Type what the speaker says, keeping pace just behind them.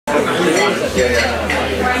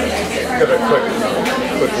Got a quick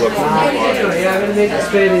look. Yeah, I'm gonna make the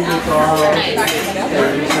spade in your car.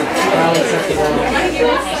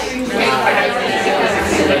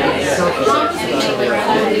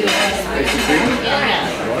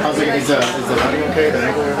 How's it? Is the lighting okay? The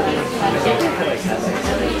angle, everything?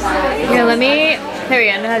 Here, let me. There we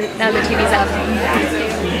go. Now the TV's up.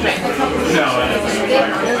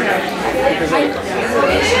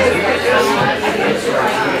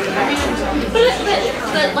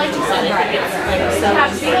 But like you said,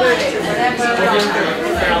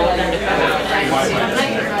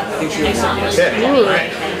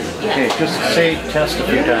 Okay, just say test a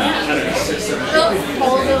few times. Hello,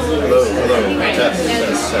 test.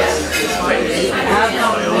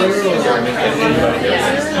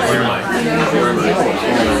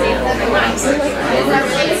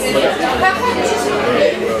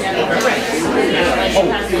 Oh,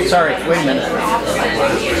 sorry, wait a minute.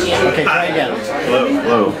 Okay, try again.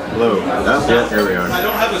 Hello. That's it, there we are.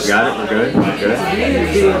 Got it, we're good,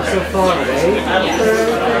 So far, right?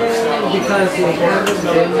 Because you haven't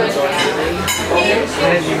been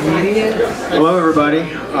as you're reading it. Hello, everybody.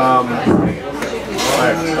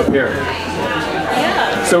 Up here.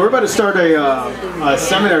 So we're about to start a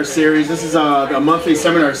seminar series. This is a monthly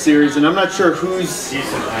seminar series, and I'm not sure who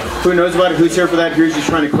knows about it, who's here for that, who's just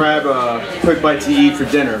trying to grab a quick bite to eat for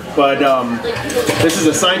dinner. But this is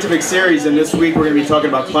a scientific series, and this week we're going to be talking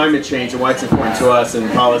about climate change and why it's important to us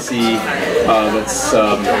and policy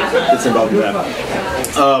that's involved with that.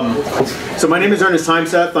 So my name is Ernest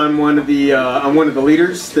Heimseth. I'm one of the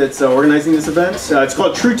leaders that's organizing this event. It's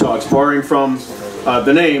called TRUTalks, borrowing from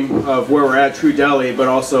the name of where we're at, True Deli, but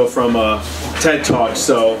also from TED Talk.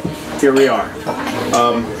 So here we are.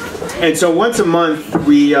 And so once a month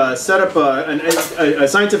we set up a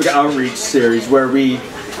scientific outreach series where we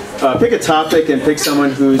pick a topic and pick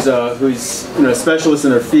someone who's a specialist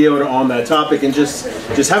in their field on that topic, and just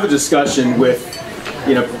have a discussion with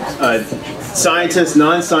scientists,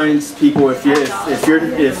 non-science people. If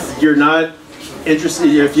you're not interested,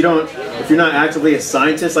 if you're not actively a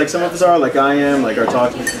scientist like some of us are, like I am, like our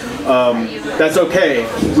talk, that's okay.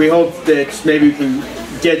 We hope that maybe we can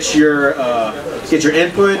get your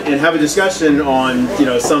input and have a discussion on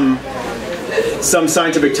some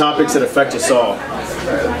scientific topics that affect us all.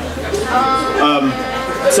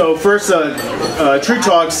 So first,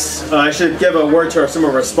 TRUTalks, I should give a word to some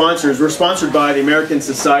of our sponsors. We're sponsored by the American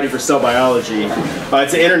Society for Cell Biology.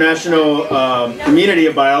 It's an international community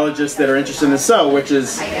of biologists that are interested in the cell, which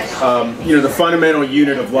is the fundamental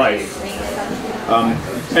unit of life.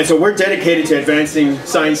 And so we're dedicated to advancing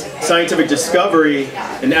scientific discovery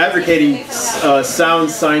and advocating sound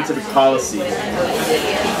scientific policy,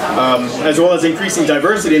 as well as increasing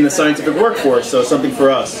diversity in the scientific workforce, so something for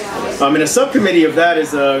us. And a subcommittee of that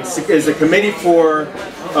is a committee for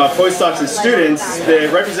postdocs and students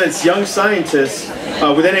that represents young scientists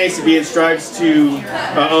within AACB and strives to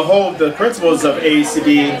uphold the principles of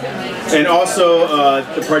AACB, and also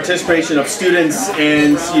the participation of students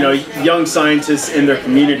and young scientists in their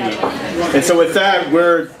community. And so with that,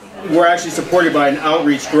 we're actually supported by an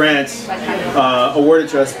outreach grant awarded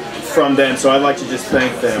to us from them. So I'd like to just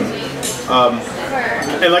thank them.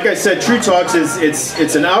 And like I said, TRUTalks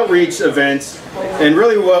it's an outreach event, and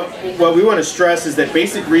really what we want to stress is that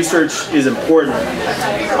basic research is important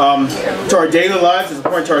to our daily lives. It's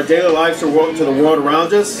important to our daily lives, to the world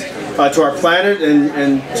around us, to our planet,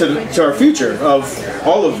 and to our future of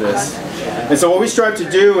all of this. And so what we strive to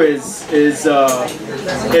do is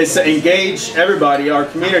to engage everybody, our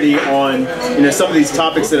community, on some of these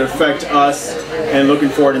topics that affect us and looking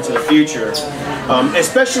forward into the future.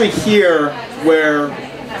 Especially here, where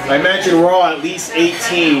I imagine we're all at least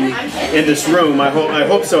 18 in this room. I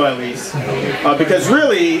hope so, at least, because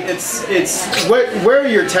really, it's where are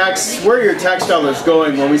your tax dollars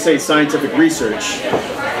going when we say scientific research?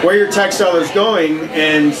 Where your tax dollars going,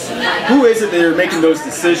 and who is it that are making those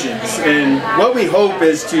decisions? And what we hope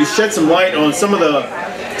is to shed some light on some of the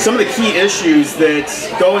key issues that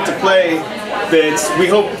go into play that we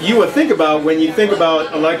hope you would think about when you think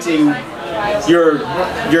about electing your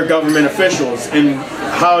government officials, and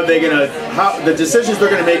how the decisions they're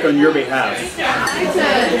gonna make on your behalf.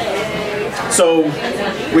 So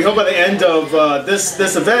we hope by the end of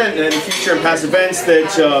this event and future and past events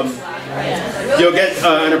that you'll get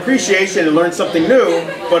an appreciation and learn something new,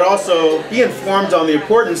 but also be informed on the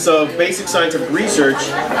importance of basic scientific research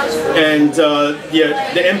and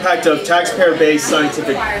the impact of taxpayer-based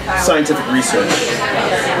scientific research.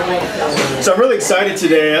 So I'm really excited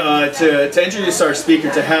today to introduce our speaker,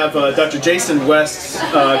 to have Dr. Jason West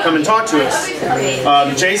come and talk to us.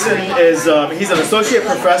 Jason is he's an associate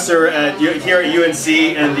professor here at UNC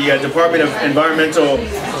in the Department of Environmental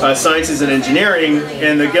Sciences and Engineering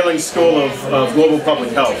in the Gillings School of Global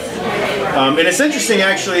Public Health. And it's interesting,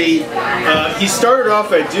 actually, he started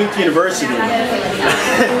off at Duke University.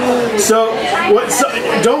 So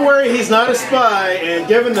don't worry, he's not a spy, and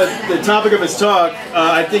given the topic of his talk,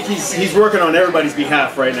 I think he's working on everybody's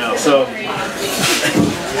behalf right now.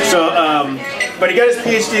 But he got his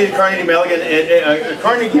PhD at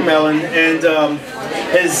Carnegie Mellon, and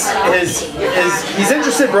he's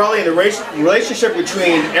interested broadly in the relationship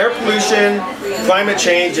between air pollution, climate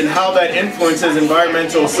change, and how that influences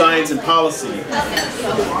environmental science and policy.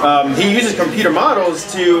 He uses computer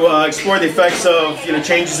models to explore the effects of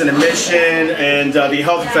changes in emission and the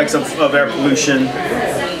health effects of air pollution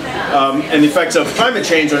and the effects of climate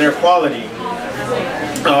change on air quality.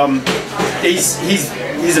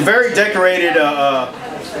 He's a very decorated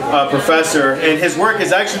professor, and his work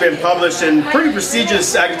has actually been published in pretty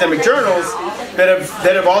prestigious academic journals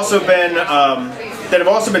that have also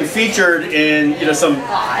been featured in some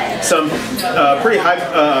pretty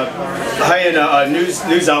high-end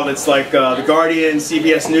news outlets like The Guardian,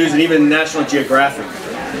 CBS News, and even National Geographic.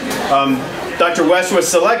 Dr. West was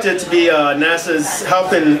selected to be NASA's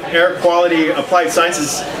Health and Air Quality Applied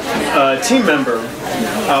Sciences team member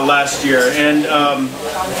last year, and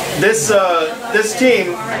this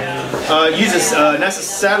team uses NASA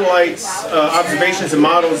satellites, observations, and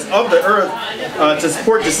models of the Earth to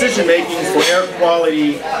support decision making for air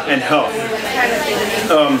quality and health.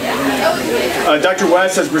 Dr.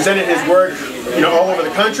 West has presented his work all over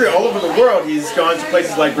the country, all over the world. He's gone to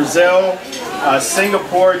places like Brazil,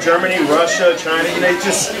 Singapore, Germany, Russia, China.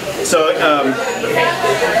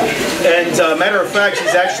 Matter of fact,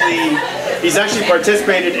 he's actually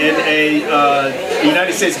participated in a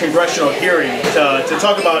United States congressional hearing to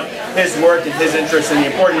talk about his work and his interest in the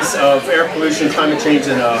importance of air pollution, climate change,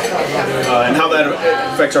 and how that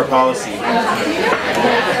affects our policy.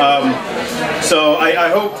 So I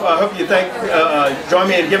hope you join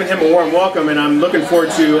me in giving him a warm welcome, and I'm looking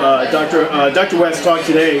forward to Dr. West's talk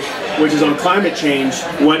today, which is on climate change.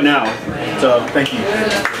 What now? So thank you.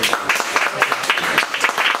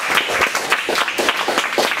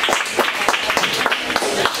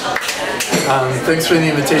 Thanks for the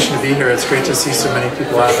invitation to be here. It's great to see so many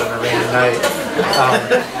people out on a rainy night.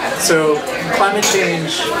 So climate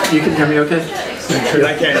change, you can hear me okay?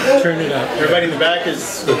 I can. Turn it up. Everybody in the back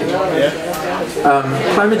is... Yeah.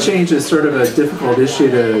 Climate change is sort of a difficult issue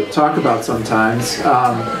to talk about sometimes.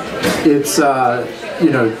 It's,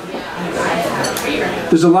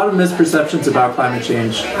 there's a lot of misperceptions about climate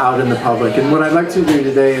change out in the public, and what I'd like to do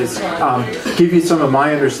today is give you some of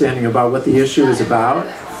my understanding about what the issue is about,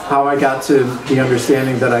 how I got to the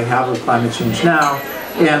understanding that I have of climate change now,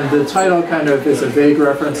 and the title kind of is a vague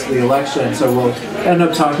reference to the election, so we'll end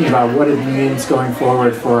up talking about what it means going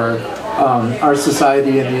forward for our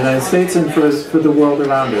society in the United States and for the world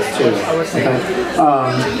around us too. Okay?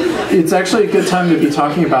 It's actually a good time to be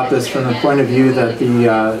talking about this from the point of view that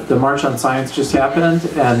the March on Science just happened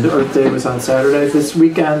and Earth Day was on Saturday. This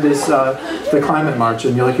weekend is the Climate March,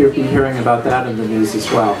 and you'll be hearing about that in the news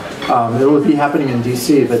as well. It will be happening in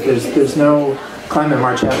DC, but there's no Climate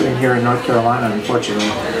March happening here in North Carolina,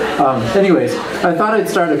 unfortunately. Anyways, I thought I'd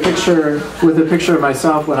start with a picture of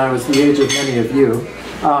myself when I was the age of many of you.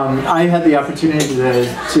 I had the opportunity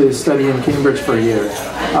to study in Cambridge for a year,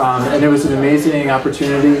 and it was an amazing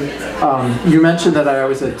opportunity. You mentioned that I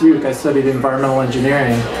was at Duke. I studied environmental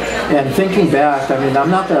engineering, and thinking back, I mean,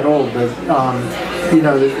 I'm not that old, but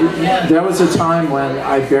there was a time when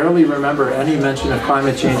I barely remember any mention of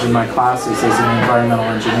climate change in my classes as an environmental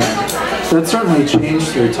engineer. That certainly changed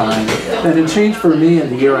through time, and it changed for me in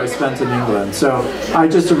the year I spent in England. So I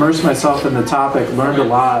just immersed myself in the topic, learned a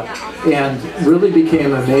lot, and really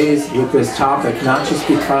became amazed with this topic, not just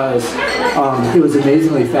because it was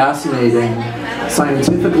amazingly fascinating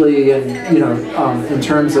scientifically and in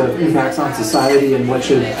terms of impacts on society and what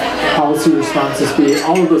should policy responses be.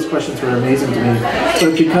 All of those questions were amazing to me,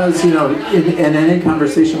 but because in any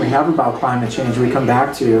conversation we have about climate change, we come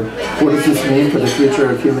back to what does this mean for the future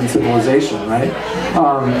of human civilization. radiation, right?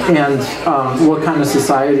 What kind of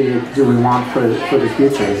society do we want for the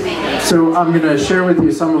future? So I'm going to share with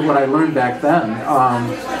you some of what I learned back then,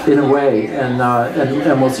 in a way, and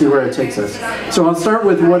we'll see where it takes us. So I'll start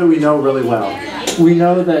with what do we know really well. We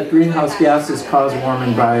know that greenhouse gases cause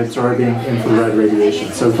warming by absorbing infrared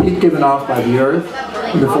radiation. So heat given off by the Earth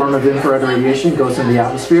in the form of infrared radiation goes into the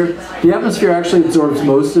atmosphere. The atmosphere actually absorbs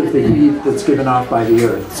most of the heat that's given off by the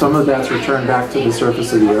Earth. Some of that's returned back to the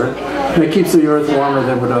surface of the Earth. And it keeps the Earth warmer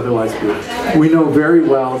than would otherwise be. We know very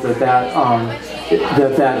well that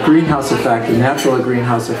that greenhouse effect, the natural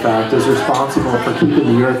greenhouse effect, is responsible for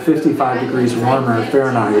keeping the Earth 55 degrees warmer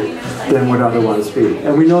Fahrenheit than would otherwise be.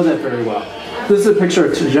 And we know that very well. This is a picture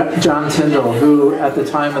of John Tyndall, who at the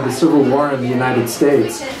time of the Civil War in the United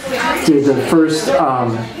States did the first,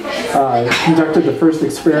 conducted the first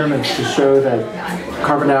experiments to show that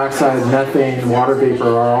carbon dioxide, methane, water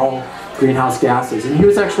vapor are all greenhouse gases. And he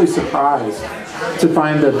was actually surprised to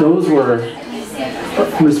find that those were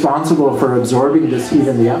responsible for absorbing this heat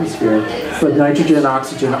in the atmosphere, but nitrogen,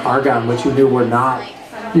 oxygen, argon, which he knew were not,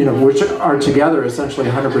 which are together essentially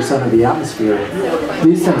 100% of the atmosphere,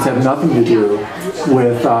 these things have nothing to do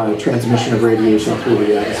with transmission of radiation through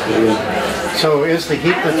the atmosphere. So is the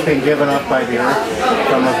heat that's being given off by the Earth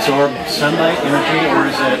from absorbed sunlight energy, or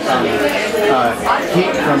is it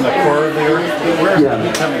heat from the core of the Earth? Where is the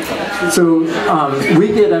heat coming from? So we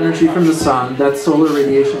get energy from the sun. That's solar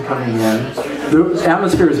radiation coming in. The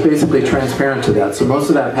atmosphere is basically transparent to that, so most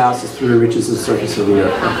of that passes through, reaches the surface of the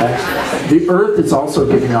Earth. Okay, the Earth is also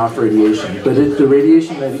giving off radiation, but the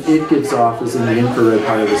radiation that it gives off is in the infrared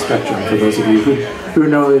part of the spectrum. For those of you who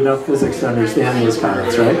know enough physics to understand these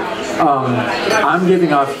comments, right? I'm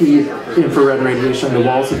giving off heat, infrared radiation. The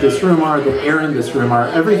walls of this room are, the air in this room are.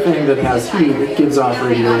 Everything that has heat, it gives off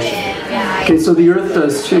radiation. Okay, so the Earth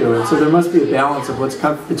does too, and so there must be a balance of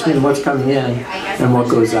between what's coming in and what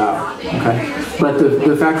goes out. Okay, but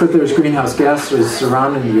the fact that there's greenhouse gases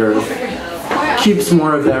surrounding the Earth keeps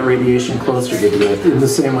more of that radiation closer to the Earth in the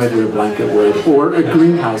same way that a blanket would, or a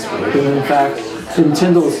greenhouse would. And in fact, in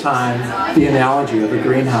Tyndall's time, the analogy of a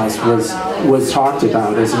greenhouse was talked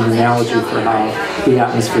about as an analogy for how the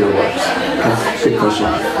atmosphere works. Okay, good question.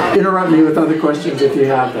 Interrupt me with other questions if you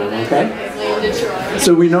have them, okay?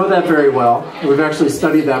 So we know that very well. We've actually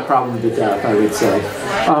studied that problem to death, I would say.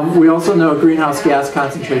 We also know greenhouse gas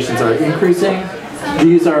concentrations are increasing.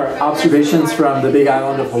 These are observations from the Big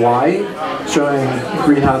Island of Hawaii showing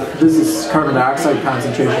greenhouse, this is carbon dioxide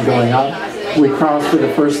concentration going up. We crossed for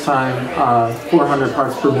the first time 400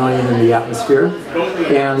 parts per million in the atmosphere,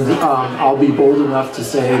 and I'll be bold enough to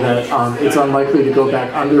say that it's unlikely to go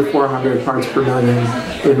back under 400 parts per million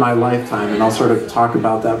in my lifetime, and I'll sort of talk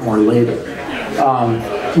about that more later.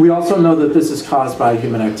 We also know that this is caused by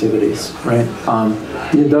human activities, right?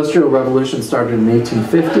 The Industrial Revolution started in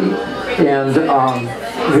 1850, and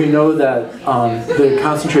we know that the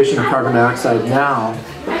concentration of carbon dioxide now,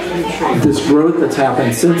 this growth that's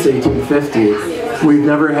happened since 1850, we've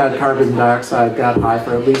never had carbon dioxide that high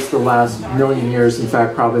for at least the last million years, in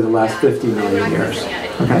fact probably the last 50 million years.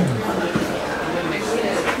 Okay?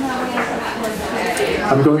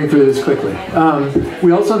 I'm going through this quickly.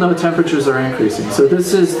 We also know temperatures are increasing. So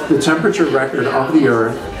this is the temperature record of the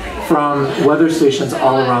Earth from weather stations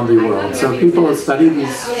all around the world. So people study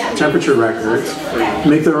these temperature records,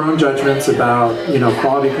 make their own judgments about,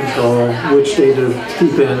 quality control, which data to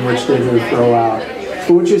keep in, which data to throw out.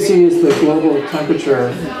 But what you see is the global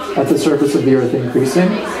temperature at the surface of the Earth increasing.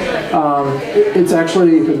 It's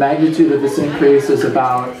actually, the magnitude of this increase is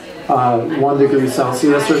about 1 degree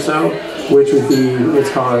Celsius or so, which would be, let's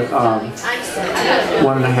call it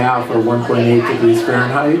 1.5 or 1.8 degrees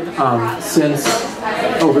Fahrenheit since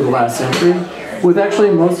over the last century, with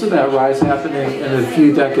actually most of that rise happening in a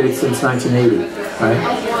few decades since 1980. Right?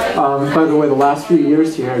 By the way, the last few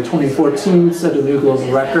years here, 2014 set a new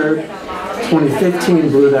global record, 2015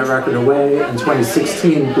 blew that record away, and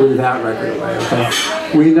 2016 blew that record away. Okay?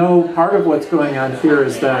 We know part of what's going on here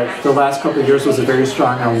is that the last couple of years was a very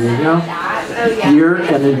strong El Nino year,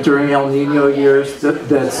 and then during El Nino years,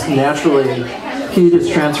 that's naturally, heat is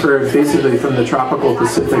transferred basically from the tropical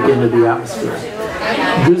Pacific into the atmosphere.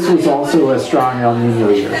 This was also a strong El Nino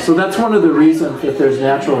year. So that's one of the reasons that there's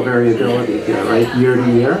natural variability here, right, year to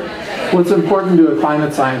year. What's important to a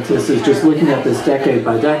climate scientist is just looking at this decade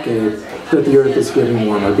by decade that the Earth is getting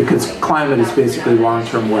warmer, because climate is basically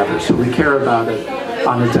long-term weather, so we care about it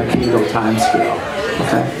on a decadal time scale.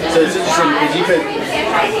 So it's interesting because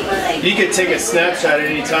you could take a snapshot at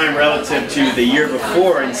any time relative to the year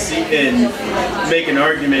before and see and make an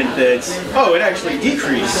argument that it actually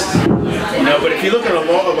decreased. But if you look at a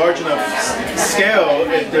large enough scale,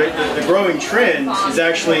 the growing trend is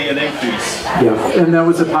actually an increase. Yeah, and that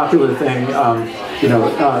was a popular thing,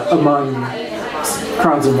 among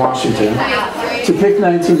crowds in Washington to pick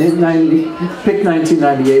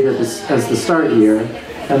 1998 as the start year,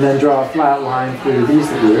 and then draw a flat line through these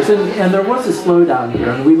years. And there was a slowdown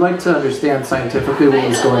here, and we'd like to understand scientifically what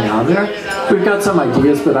was going on there. We've got some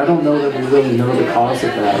ideas, but I don't know that we really know the cause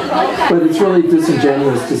of that. But it's really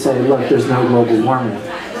disingenuous to say, look, there's no global warming.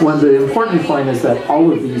 When the important point is that all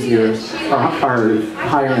of these years are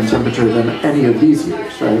higher in temperature than any of these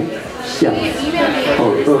years, right? Yeah.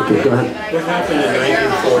 Oh, okay, go ahead. What happened in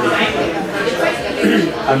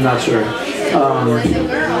 1940? I'm not sure.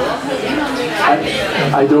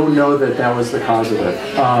 I don't know that was the cause of it.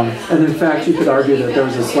 And in fact, you could argue that there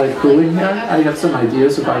was a slight cooling here. I have some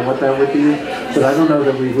ideas about what that would be, but I don't know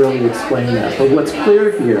that we've really explained that. But what's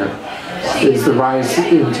clear here is the rise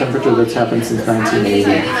in temperature that's happened since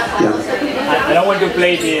 1980. Yeah. I don't want to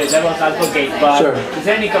play the devil's advocate, but sure. Is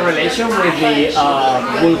there any correlation with the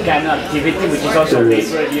volcano activity, which is also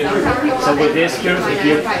base reduced? So with this curve, if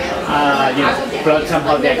you plot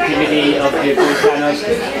somehow the activity of the volcanoes,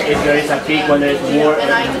 if there is a peak when there is more,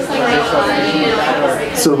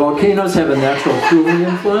 so volcanoes have a natural cooling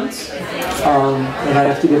influence, and I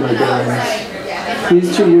have to get my bearings.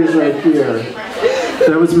 These 2 years right here,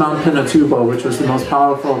 that was Mount Pinatubo, which was the most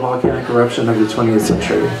powerful volcanic eruption of the 20th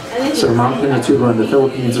century. So Mount Pinatubo in the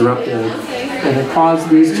Philippines erupted, and it caused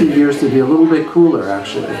these 2 years to be a little bit cooler,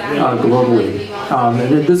 actually, globally.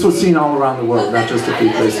 And this was seen all around the world, not just a few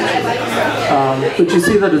places. But you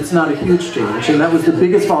see that it's not a huge change, and that was the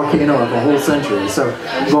biggest volcano of the whole century. So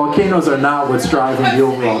volcanoes are not what's driving the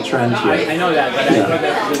overall trend here. I know that, but I know that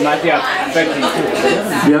it might be affecting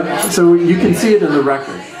too. Yeah, so you can see it in the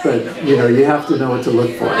record. But you have to know what to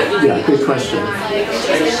look for. Yeah, good question.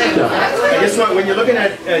 Yeah. I guess when you're looking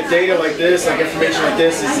at data like this, like information like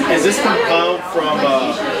this, is this compound from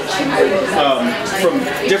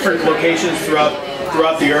different locations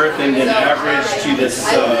throughout the Earth and average to this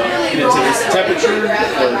temperature?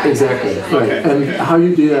 Or? Exactly. Right. Okay. And how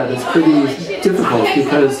you do that is pretty difficult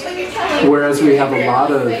because whereas we have a lot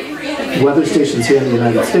of weather stations here in the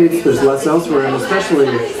United States, there's less elsewhere, and especially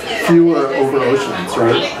fewer over oceans,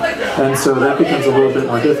 right? And so that becomes a little bit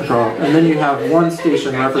more difficult. And then you have one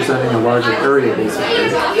station representing a larger area,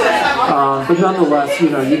 basically. But nonetheless, you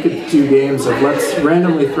could do games of let's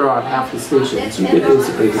randomly throw out half the stations. You get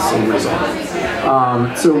basically the same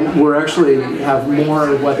result. So we're actually have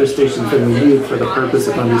more weather stations than we need for the purpose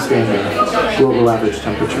of understanding global average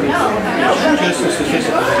temperature. Just a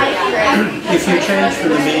statistical if you change from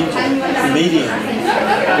the mean to the median,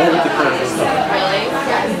 what would the curve look like?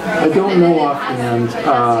 I don't know offhand.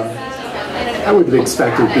 I would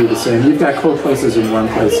expect it to be the same. You've got cold places and warm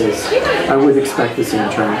places. I would expect the same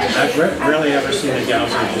trend. I've rarely ever seen a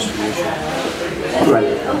Gaussian distribution.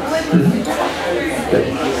 Right.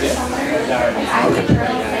 Okay.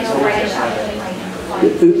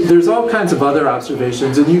 There's all kinds of other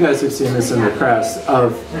observations, and you guys have seen this in the press,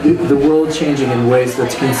 of the world changing in ways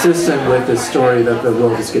that's consistent with this story that the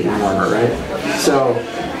world is getting warmer, right? So,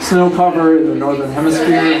 snow cover in the northern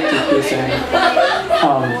hemisphere decreasing,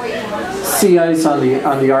 sea ice on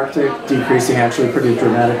the Arctic decreasing actually pretty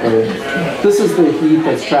dramatically. This is the heat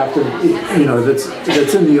that's trapped in, that's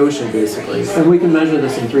in the ocean basically, and we can measure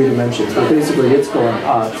this in 3 dimensions. But basically, it's going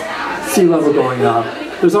up, sea level going up.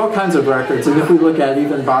 There's all kinds of records, and if we look at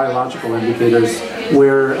even biological indicators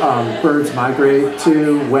where birds migrate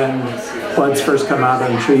to when buds first come out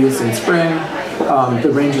on trees in spring,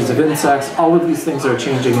 the ranges of insects, all of these things are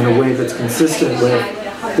changing in a way that's consistent with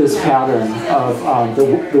this pattern of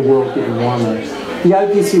the world getting warmer. The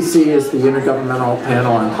IPCC is the Intergovernmental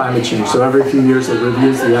Panel on Climate Change, so every few years it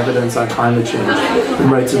reviews the evidence on climate change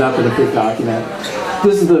and writes it up in a big document.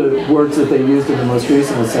 This is the words that they used in the most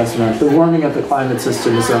recent assessment. The warming of the climate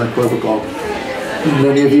system is unequivocal.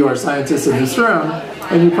 Many of you are scientists in this room,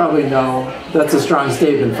 and you probably know that's a strong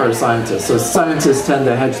statement for a scientist. So scientists tend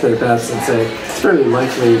to hedge their bets and say, it's very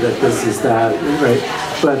likely that this is that, right?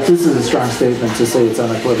 But this is a strong statement to say it's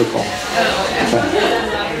unequivocal. Okay.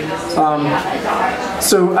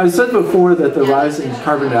 So I said before that the rise in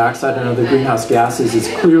carbon dioxide and other greenhouse gases is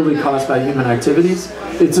clearly caused by human activities.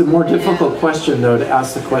 It's a more difficult question, though, to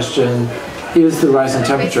ask the question, is the rise in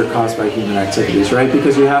temperature caused by human activities, right?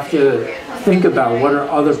 Because you have to think about what are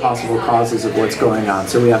other possible causes of what's going on.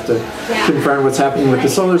 So we have to confront what's happening with the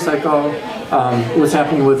solar cycle, what's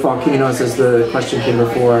happening with volcanoes, as the question came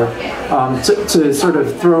before, to sort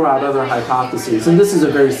of throw out other hypotheses. And this is a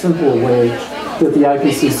very simple way that the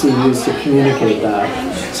IPCC used to communicate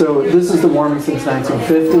that. So this is the warming since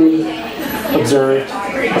 1950. Observed.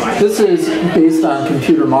 This is based on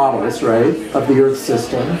computer models, right, of the Earth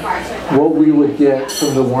system, what we would get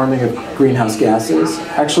from the warming of greenhouse gases,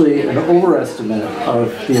 actually an overestimate of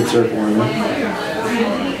the observed warming.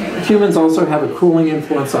 Humans also have a cooling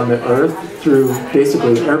influence on the Earth through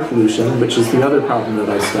basically air pollution, which is the other problem that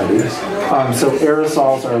I study. So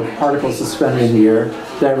aerosols are particles suspended in the air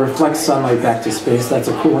that reflect sunlight back to space. That's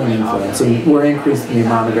a cooling influence, and we're increasing the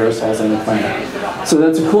amount of aerosols on the planet. So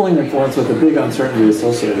that's a cooling influence with a big uncertainty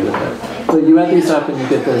associated with it. But you add these up and you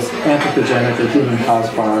get this anthropogenic or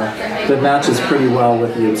human-caused bar that matches pretty well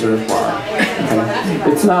with the observed bar.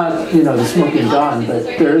 Okay? It's not, the smoking gun, but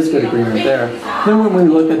there is good agreement there. Then when we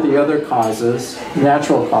look at the other causes,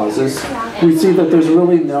 natural causes, we see that there's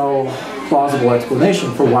really no plausible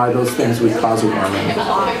explanation for why those things would cause a warming.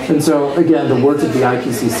 And so, again, the words of the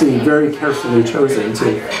IPCC, very carefully chosen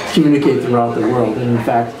to communicate throughout the world. And in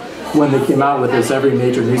fact, when they came out with this, every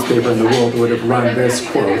major newspaper in the world would have run this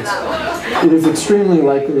quote. It is extremely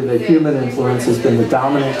likely that human influence has been the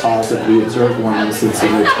dominant cause of the observed warming since the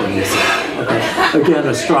mid-20th. Okay. Again,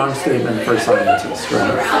 a strong statement for scientists,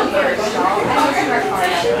 right?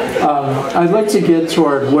 I'd like to get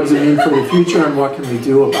toward what does it mean for the future and what can we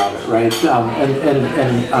do about it, right?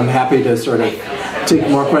 And I'm happy to sort of take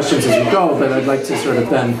more questions as we go, but I'd like to sort of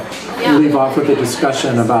then leave off with a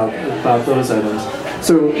discussion about those items.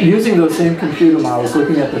 So using those same computer models,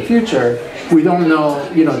 looking at the future, we don't know,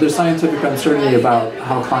 there's scientific uncertainty about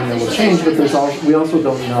how climate will change, but we also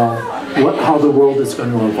don't know how the world is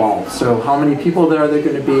going to evolve. So how many people there are there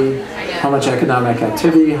going to be, how much economic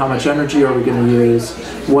activity, how much energy are we going to use,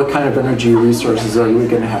 what kind of energy resources are we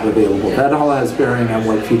going to have available. That all has bearing on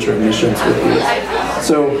what future emissions would be.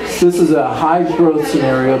 So this is a high growth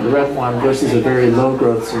scenario, the red one, versus a very low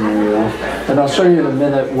growth scenario. And I'll show you in a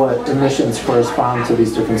minute what emissions correspond to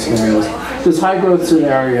these different scenarios. This high growth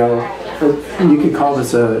scenario, you could call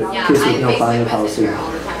this a case with no climate policy,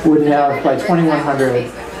 would have by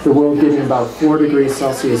 2100 the world getting about 4 degrees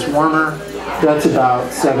Celsius warmer. That's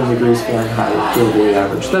about 7 degrees Fahrenheit globally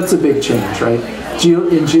average. That's a big change, right?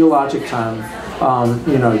 In geologic time,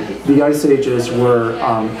 the ice ages were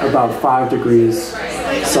about 5 degrees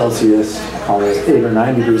Celsius, call it 8 or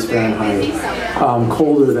 9 degrees Fahrenheit,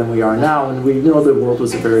 colder than we are now, and we know the world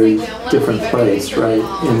was a very different place, right,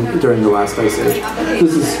 during the last ice age.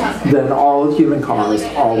 This is then all human caused,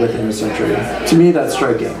 all within a century. To me, that's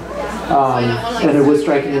striking. And it was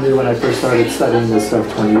striking to me when I first started studying this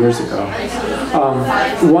stuff 20 years ago.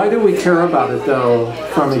 Why do we care about it, though,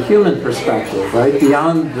 from a human perspective, right?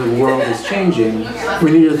 Beyond the world is changing,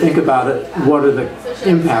 we need to think about it, what are the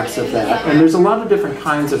impacts of that? And there's a lot of different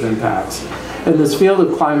kinds of impacts. And this field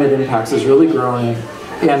of climate impacts is really growing.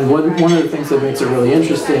 And one of the things that makes it really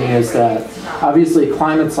interesting is that obviously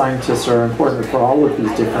climate scientists are important for all of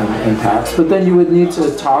these different impacts, but then you would need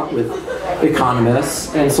to talk with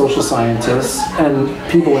economists and social scientists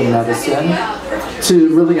and people in medicine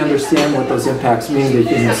to really understand what those impacts mean to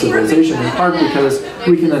human civilization, in part because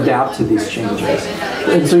we can adapt to these changes.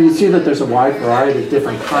 And so you see that there's a wide variety of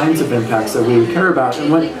different kinds of impacts that we would care about.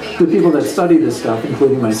 And when the people that study this stuff,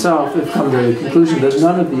 including myself, have come to the conclusion that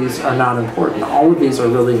none of these are not important. All of these are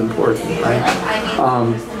really important, right?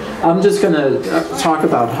 I'm just going to talk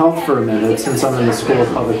about health for a minute, since I'm in the School of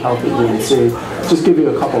Public Health at UNC. Just give you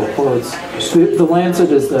a couple of quotes. The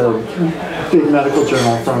Lancet is the big medical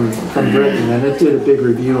journal from Britain, and it did a big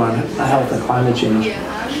review on health and climate change.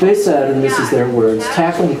 They said, and this is their words,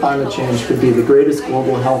 tackling climate change could be the greatest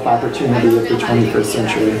global health opportunity of the 21st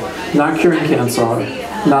century. Not curing cancer,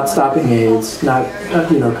 not stopping AIDS, not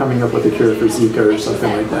coming up with a cure for Zika or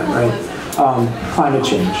something like that, right? Climate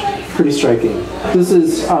change. Pretty striking. This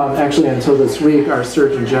is actually, until this week, our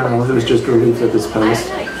Surgeon General, who was just relieved of his post.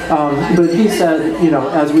 But he said,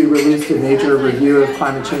 as we released a major review of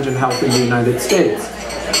climate change and health in the United States,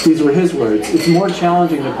 these were his words, it's more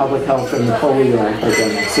challenging to public health than the polio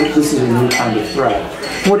epidemic. So this is a new kind of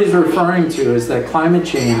threat. What he's referring to is that climate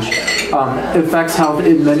change affects health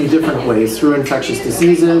in many different ways, through infectious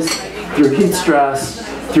diseases, through heat stress,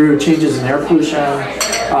 through changes in air pollution,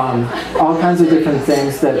 all kinds of different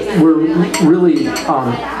things that we're really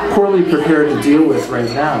poorly prepared to deal with right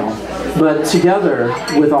now. But together,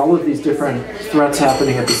 with all of these different threats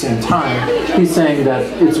happening at the same time, he's saying that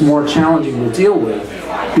it's more challenging to deal with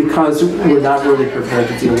because we're not really prepared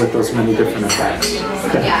to deal with those many different effects.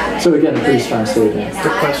 Okay. So again, a pretty strong statement.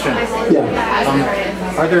 Good question.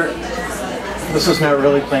 Yeah. Are there, this is not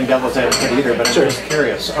really playing devil's advocate either, but I'm just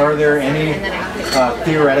curious, are there any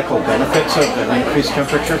theoretical benefits of an increased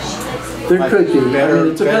temperature? There could be. Better,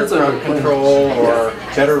 it depends better on crowd control or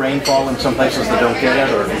better rainfall in some places that don't get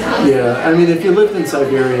it? Or yeah, I mean, if you lived in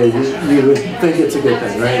Siberia, you would think it's a good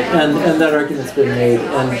thing, right? And that argument's been made.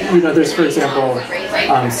 And, you know, there's, for example,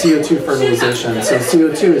 CO2 fertilization. So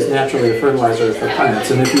CO2 is naturally a fertilizer for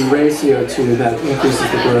plants. And if you raise CO2, that increases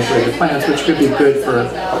the growth rate of plants, which could be good for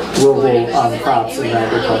global crops and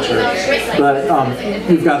agriculture. But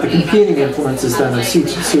you've got the competing influences then of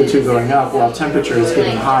CO2 going up while temperature is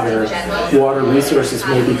getting hotter. Water resources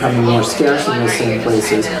may be becoming more scarce in those same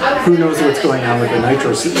places. Who knows what's going on with the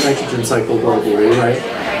nitrogen cycle globally, right?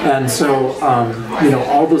 And so, you know,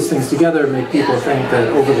 all those things together make people think that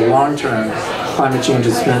over the long term, climate change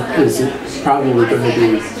is probably going to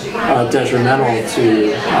be detrimental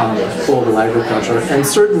to global agriculture, and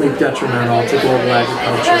certainly detrimental to global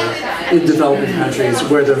agriculture in developing countries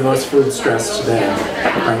where they're most food stressed today.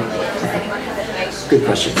 Right? Good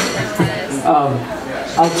question.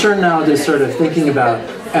 I'll turn now to sort of thinking about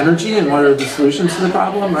energy and what are the solutions to the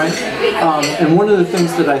problem, right? And one of the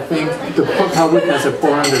things that I think the public has a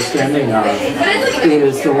poor understanding of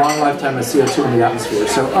is the long lifetime of CO2 in the atmosphere.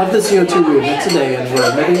 So of the CO2 we emit today, and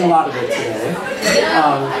we're emitting a lot of it today,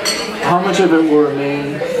 how much of it will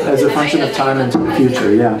remain as a function of time into the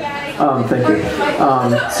future? Yeah. Thank you.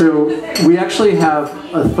 So we actually have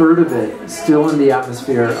a third of it still in the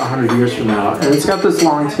atmosphere 100 years from now. And it's got this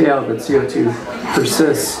long tail that CO2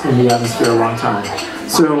 persists in the atmosphere a long time.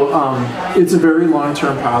 So it's a very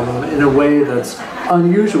long-term problem in a way that's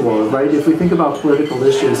unusual, right? If we think about political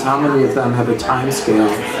issues, how many of them have a time scale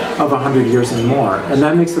of 100 years and more? And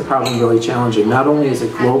that makes the problem really challenging. Not only is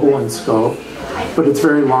it global in scope, but it's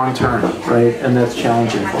very long-term, right? And that's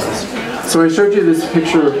challenging for us. So I showed you this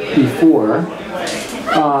picture before,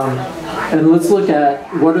 and let's look at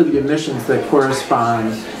what are the emissions that correspond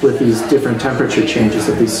with these different temperature changes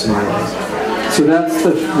of these scenarios. So that's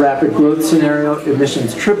the rapid growth scenario,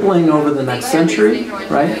 emissions tripling over the next century,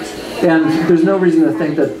 right? And there's no reason to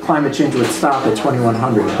think that climate change would stop at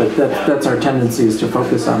 2100, but that's our tendency, is to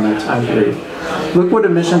focus on that time period. Look what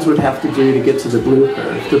emissions would have to do to get to the blue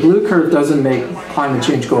curve. The blue curve doesn't make climate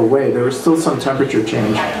change go away. There is still some temperature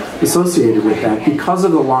change associated with that. Because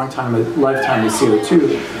of the lifetime of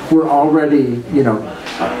CO2, we're already, you know,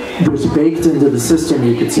 there's baked into the system,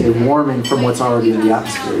 you could say, warming from what's already in the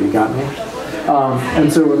atmosphere. You got me?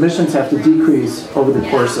 And so emissions have to decrease over the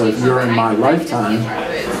course of your and my lifetime.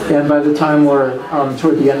 And by the time we're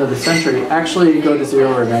toward the end of the century, actually go to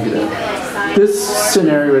zero or negative. This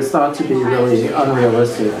scenario is thought to be really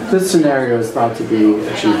unrealistic. This scenario is thought to be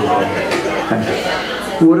achievable.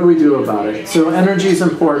 Okay. What do we do about it? So energy is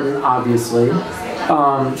important, obviously.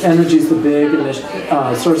 Energy is the big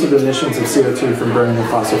source of emissions of CO2 from burning of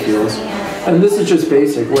fossil fuels. And this is just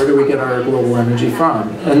basic. Where do we get our global energy from?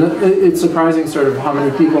 And it's surprising sort of how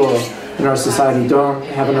many people in our society don't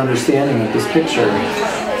have an understanding of this picture.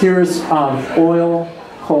 Here's oil,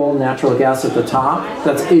 coal, natural gas at the top.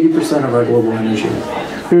 That's 80% of our global energy.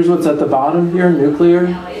 Here's what's at the bottom here, nuclear,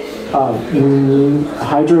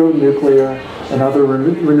 hydro, nuclear, and other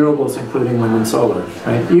renewables, including wind and solar.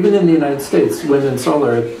 Right? Even in the United States, wind and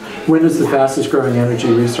solar, wind is the fastest growing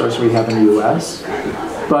energy resource we have in the US,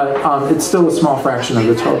 but it's still a small fraction of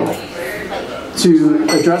the total. To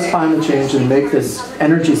address climate change and make this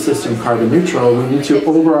energy system carbon neutral, we need to,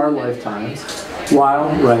 over our lifetimes, while,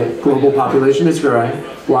 global population is growing,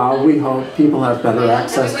 while we hope people have better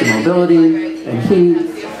access to mobility and heat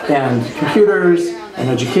and computers and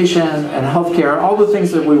education and healthcare, all the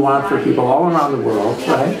things that we want for people all around the world,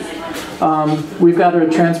 right? We've got to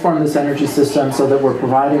transform this energy system so that we're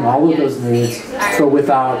providing all of those needs, but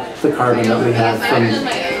without the carbon that we have from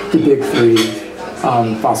the big three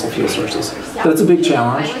fossil fuel sources. That's a big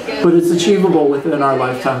challenge, but it's achievable within our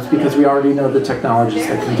lifetimes because we already know the technologies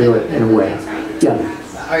that can do it in a way. Yeah.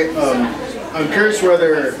 I'm curious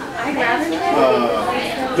whether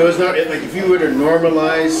those not like if you were to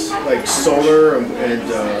normalize like solar and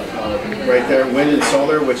right there, wind and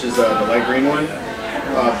solar, which is the light green one,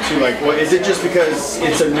 to like, what is it? Just because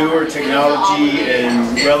it's a newer technology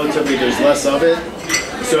and relatively there's less of it.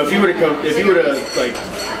 So if you were to like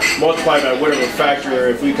multiply by whatever factor,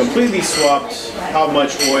 if we completely swapped how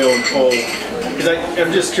much oil and coal, because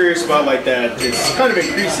I'm just curious about like that. It's kind of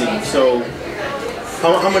increasing. So.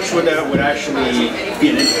 How much would that actually be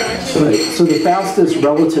an impact? Right. So the fastest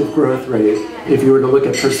relative growth rate, if you were to look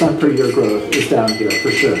at percent per year growth, is down here for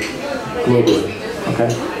sure, globally.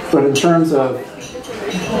 okay? But in terms of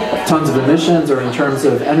tons of emissions or in terms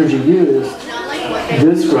of energy used,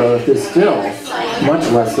 this growth is still much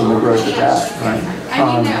less than the growth of that, right?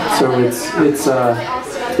 So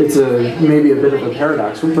it's maybe a bit of a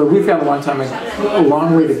paradox, but we've got a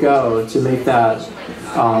long way to go to make that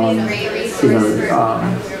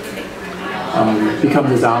become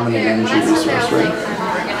the dominant energy resource, right?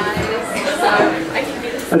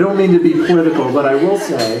 I don't mean to be political, but I will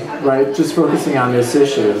say, right, just focusing on this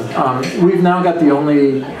issue, we've now got the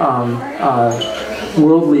only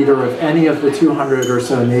world leader of any of the 200 or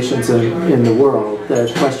so nations in the world that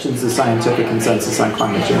questions the scientific consensus on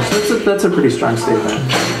climate change. That's a pretty strong statement.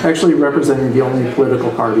 Actually representing the only political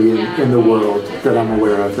party in the world that I'm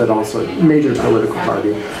aware of, that also, major political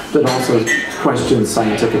party, that also questions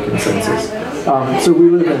scientific consensus. So we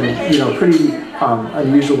live in, pretty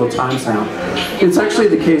unusual times now. It's actually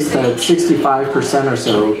the case that 65% or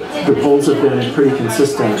so, the polls have been pretty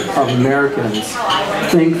consistent, of Americans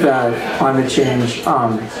think that climate change,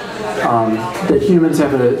 that humans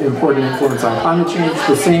have an important influence on climate change.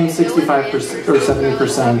 The same 65% or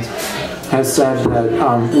 70% has said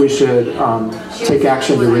that we should take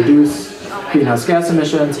action to reduce greenhouse gas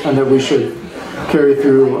emissions, and that we should carry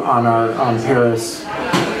through on our Paris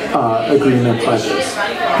agreement pledges.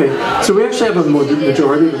 Okay, so we actually have a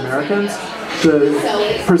majority of Americans.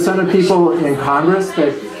 The percent of people in Congress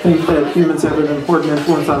that think that humans have an important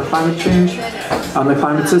influence on climate change, on the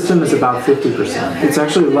climate system, is about 50%. It's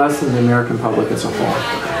actually less than the American public as a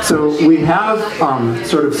whole. So we have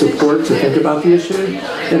sort of support to think about the issue,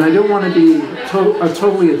 and I don't want to be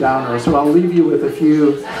totally a downer, so I'll leave you with a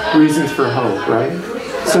few reasons for hope, right?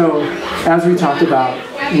 So, as we talked about,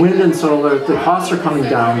 wind and solar, the costs are coming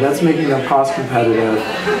down. That's making them cost competitive,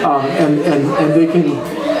 and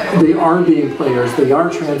they are being players. They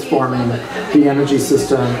are transforming the energy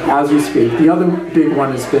system as we speak. The other big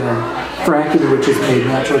one has been fracking, which has made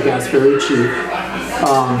natural gas very cheap.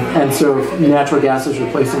 And so if natural gas is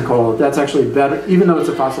replacing coal, that's actually better, even though it's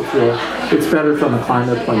a fossil fuel, it's better from a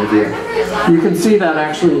climate point of view. You can see that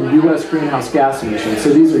actually in U.S. greenhouse gas emissions.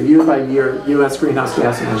 So these are year by year U.S. greenhouse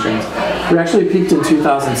gas emissions. We actually peaked in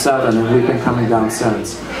 2007, and we've been coming down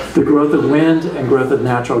since. The growth of wind and growth of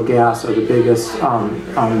natural gas are the biggest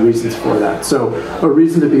reasons for that. So a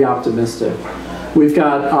reason to be optimistic. We've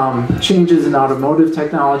got changes in automotive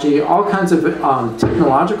technology, all kinds of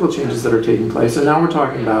technological changes that are taking place. And now we're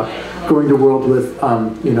talking about going to a world with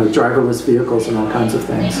driverless vehicles and all kinds of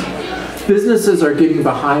things. Businesses are getting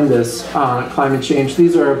behind this climate change.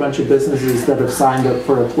 These are a bunch of businesses that have signed up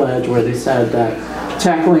for a pledge where they said that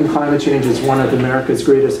tackling climate change is one of America's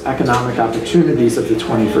greatest economic opportunities of the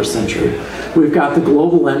 21st century. We've got the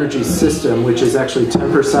global energy system, which is actually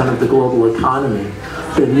 10% of the global economy,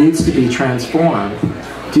 that needs to be transformed.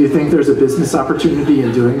 Do you think there's a business opportunity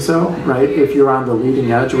in doing so, right? If you're on the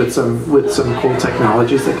leading edge with some cool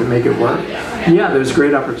technologies that can make it work? Yeah, there's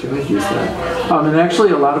great opportunities there. And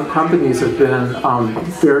actually a lot of companies have been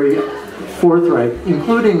very forthright,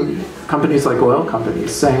 including companies like oil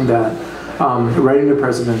companies, saying that, writing to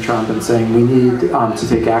President Trump and saying we need to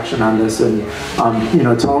take action on this, and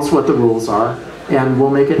tell us what the rules are, and we'll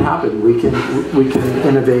make it happen. We can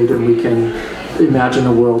innovate, and we can imagine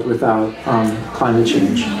a world without climate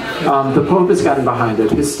change. The Pope has gotten behind it.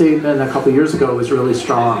 His statement a couple years ago was really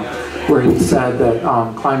strong, where he said that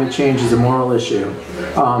climate change is a moral issue,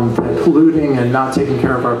 that polluting and not taking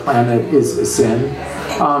care of our planet is a sin,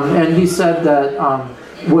 and he said that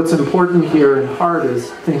what's important here in part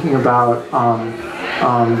is thinking about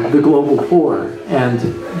the global poor, and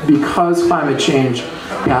because climate change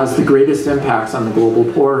has the greatest impacts on the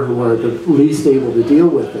global poor, who are the least able to deal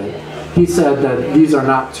with it, he said that these are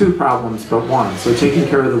not two problems but one. So taking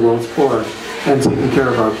care of the world's poor and taking care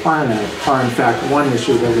of our planet are in fact one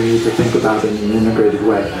issue that we need to think about in an integrated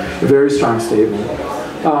way. A very strong statement.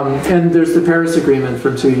 And there's the Paris Agreement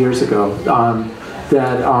from 2 years ago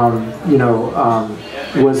that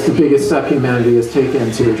was the biggest step humanity has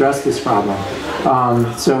taken to address this problem.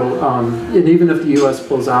 And even if the U.S.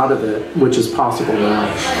 pulls out of it, which is possible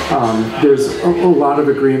now, there's a lot of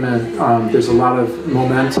agreement, there's a lot of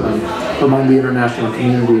momentum among the international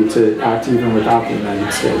community to act even without the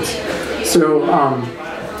United States. So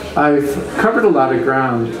I've covered a lot of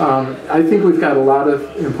ground. I think we've got a lot of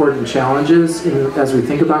important challenges as we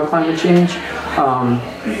think about climate change,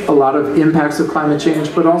 a lot of impacts of climate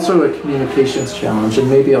change, but also a communications challenge, and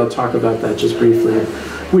maybe I'll talk about that just briefly.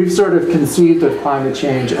 we've sort of conceived of climate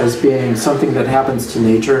change as being something that happens to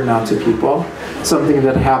nature, not to people, something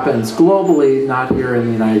that happens globally, not here in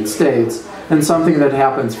the United States, and something that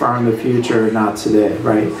happens far in the future, not today,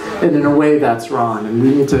 right? And in a way, that's wrong. And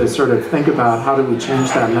we need to sort of think about how do we change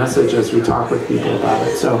that message as we talk with people about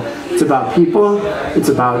it. So it's about people, it's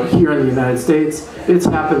about here in the United States, it's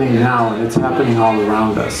happening now, and it's happening all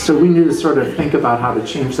around us. So we need to sort of think about how to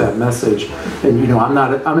change that message. And you know, I'm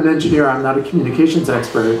an engineer, I'm not a communications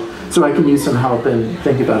expert, so I can use some help in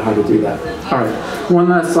thinking about how to do that. All right, one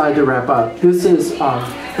last slide to wrap up. This is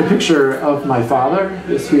a picture of my father,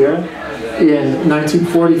 is here. In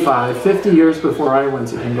 1945, 50 years before I went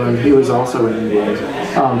to England, he was also in England,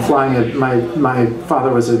 flying a, my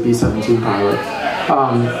father was a B-17 pilot.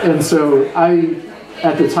 And so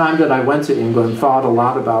at the time that I went to England, thought a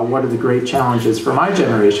lot about what are the great challenges for my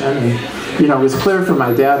generation. And, you know, it was clear for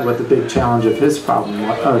my dad what the big challenge of his problem,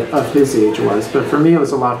 of his age was, but for me it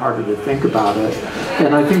was a lot harder to think about it.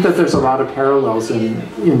 And I think that there's a lot of parallels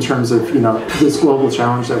in terms of, you know, this global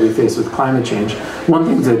challenge that we face with climate change. One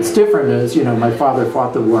thing that's different is, you know, my father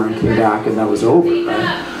fought the war and came back and that was over,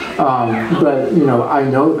 right? But, you know, I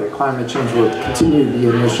know that climate change will continue to be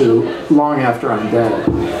an issue long after I'm dead.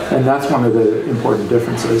 And that's one of the important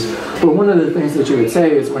differences. But one of the things that you would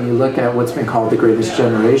say is when you look at what's been called the greatest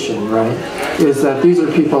generation, right, is that these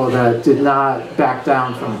are people that did not back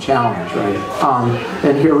down from a challenge, right?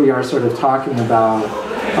 And here we are sort of talking about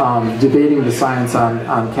debating the science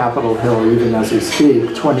on Capitol Hill even as we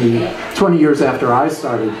speak, 20 years after I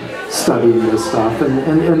started studying this stuff,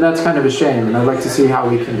 and that's kind of a shame, and I'd like to see how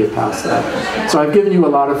we can get past that. So I've given you a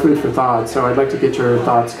lot of food for thought, so I'd like to get your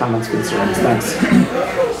thoughts, comments, concerns. Thanks.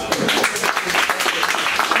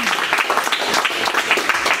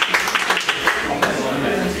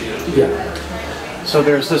 Yeah. So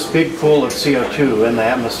there's this big pool of CO2 in the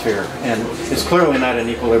atmosphere, and it's clearly not in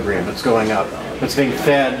equilibrium, it's going up. It's being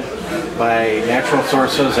fed by natural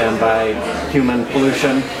sources and by human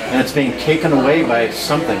pollution, and it's being taken away by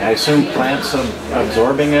something. I assume plants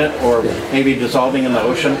absorbing it or maybe dissolving in the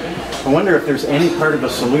ocean. I wonder if there's any part of a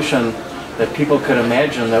solution that people could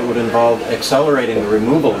imagine that would involve accelerating the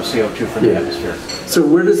removal of CO2 from the atmosphere. So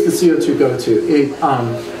where does the CO2 go to?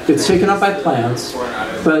 It's taken up by plants,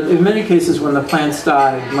 but in many cases when the plants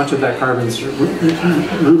die, much of that carbon's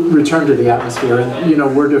returned to the atmosphere, and you know,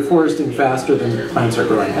 we're deforesting faster than the plants are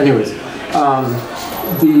growing. Anyways,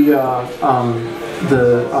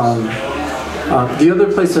 the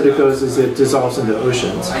other place that it goes is it dissolves into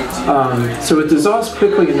oceans. So it dissolves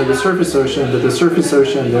quickly into the surface ocean, but the surface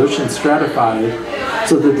ocean, the ocean's stratified,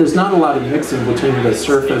 so that there's not a lot of mixing between the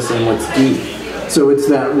surface and what's deep. So it's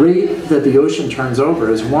that rate that the ocean turns over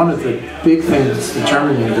is one of the big things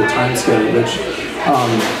determining the time scale at which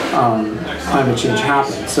climate change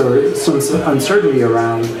happens. So there's some uncertainty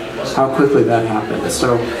around how quickly that happens.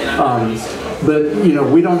 So, but you know,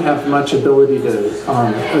 we don't have much ability to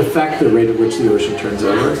affect the rate at which the ocean turns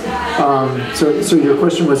over. So your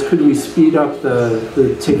question was, could we speed up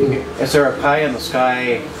the taking? Is there a pie in the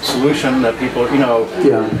sky solution that people, you know,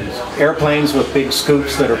 airplanes with big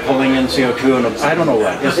scoops that are pulling in CO2 and I don't know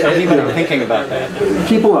what? Is anybody thinking about that?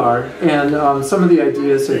 People are, and some of the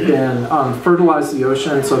ideas have been fertilize the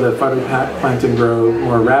ocean so that phytoplankton grow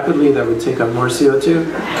more rapidly. That would take up more CO2,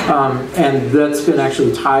 and that's been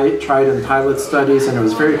actually tried in pilot studies, and it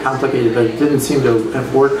was very complicated, but it didn't seem to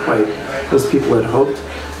have worked quite as people had hoped.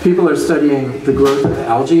 People are studying the growth of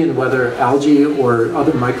algae and whether algae or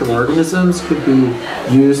other microorganisms could be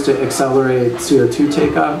used to accelerate CO2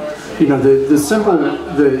 take-up. You know,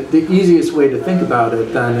 the easiest way to think about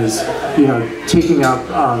it then is, you know, taking up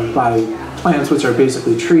by plants, which are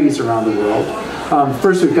basically trees around the world.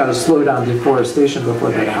 First, we've got to slow down deforestation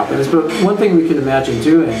before that happens. But one thing we can imagine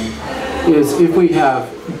doing is if we have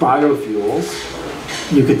biofuels,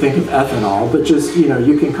 you could think of ethanol, but just, you know,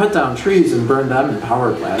 you can cut down trees and burn them in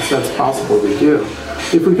power plants. That's possible to do.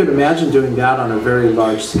 If we could imagine doing that on a very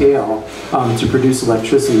large scale to produce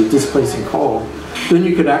electricity, displacing coal, then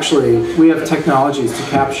you could actually, we have technologies to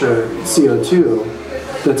capture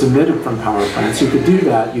CO2 that's emitted from power plants. You could do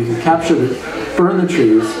that. You could capture burn the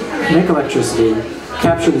trees, make electricity,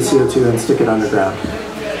 capture the CO2 and stick it underground.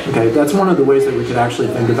 Okay, that's one of the ways that we could actually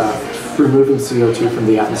think about removing CO2 from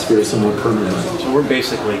the atmosphere somewhat permanently. So we're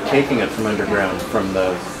basically taking it from underground, from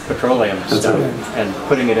the petroleum stuff, and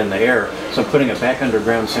putting it in the air. So putting it back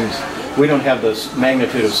underground seems, we don't have this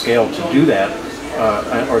magnitude of scale to do that,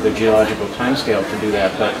 or the geological time scale to do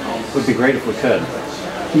that, but it would be great if we could.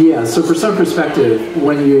 Yeah, so for some perspective,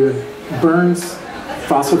 when you burn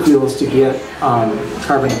fossil fuels to get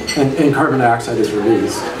carbon, and carbon dioxide is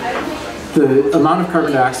released, the amount of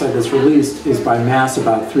carbon dioxide that's released is by mass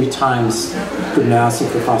about 3 times the mass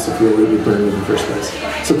of the fossil fuel that we burned in the first place.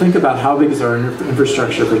 So think about how big is our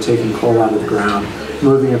infrastructure for taking coal out of the ground,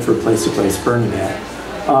 moving it from place to place, burning it.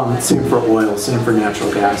 Same for oil, same for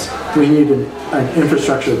natural gas. We need an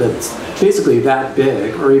infrastructure that's basically that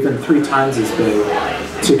big, or even 3 times as big,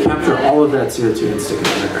 to capture all of that CO2 and stick it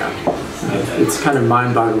in the ground. It's kind of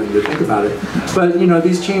mind-boggling to think about it. But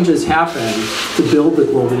these changes happen to build the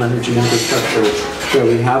global energy infrastructure that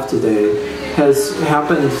we have today has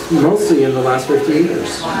happened mostly in the last 50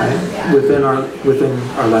 years, right? Within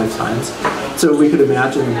our lifetimes. So we could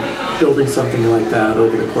imagine building something like that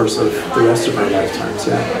over the course of the rest of our lifetimes,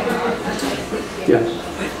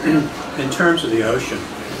 In terms of the ocean,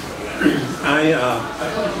 I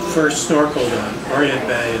first snorkeled on Orient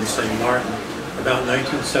Bay in St. Martin about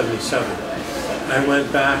 1977. I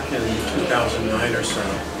went back in 2009 or so,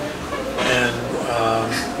 and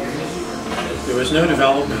there was no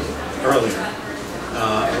development earlier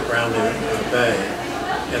around the bay,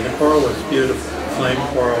 and the coral was beautiful. Flame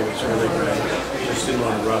coral was really great. Just didn't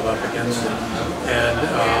want to rub up against it.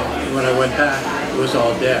 And when I went back, it was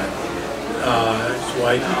all dead. It's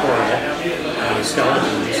white coral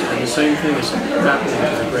skeletons, and the same thing is happening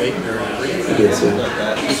to the Great Barrier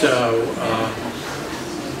Reef. So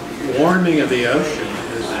warming of the ocean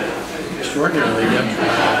is extraordinarily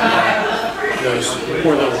detrimental to those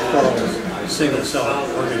poor little corals, single-celled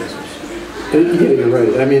organisms. Yeah, you're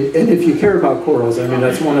right. I mean, and if you care about corals, I mean,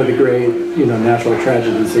 that's one of the great, natural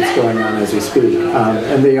tragedies that's going on as we speak.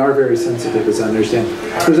 And they are very sensitive, as I understand.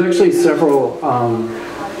 There's actually several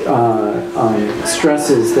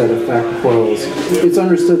stresses that affect corals. It's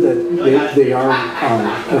understood that they are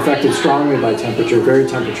affected strongly by temperature, very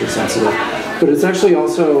temperature sensitive. But it's actually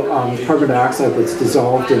also carbon dioxide that's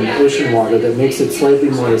dissolved in ocean water that makes it slightly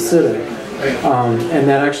more acidic. And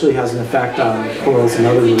that actually has an effect on corals and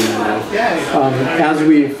other marine life. As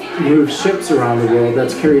we've moved ships around the world,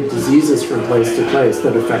 that's carried diseases from place to place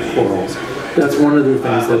that affect corals. That's one of the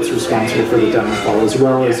things that's responsible for the downfall, as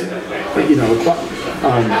well as,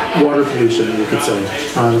 water pollution, you could say.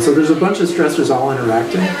 So there's a bunch of stressors all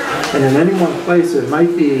interacting, and in any one place it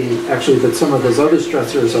might be actually that some of those other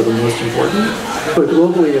stressors are the most important, but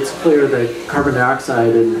globally it's clear that carbon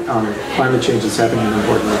dioxide and climate change is having an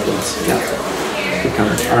important influence. Yeah.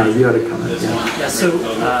 You had a comment. Yeah, so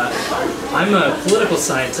I'm a political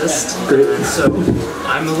scientist, so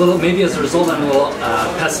I'm a little, maybe as a result, I'm a little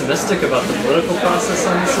pessimistic about the political process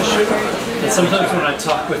on this issue. And sometimes when I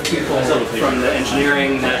talk with people from the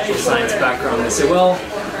engineering, natural science background, they say, well,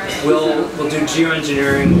 we'll do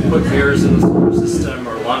geoengineering, put mirrors in the solar system,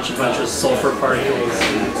 or launch a bunch of sulfur particles,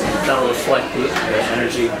 and that'll reflect the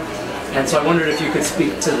energy. And so I wondered if you could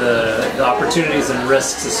speak to the opportunities and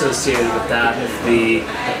risks associated with that if the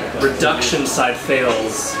reduction side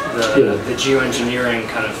fails, the geoengineering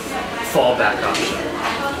kind of fallback option.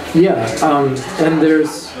 Yeah, and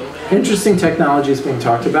there's interesting technologies being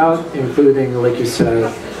talked about, including, like you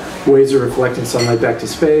said, ways of reflecting sunlight back to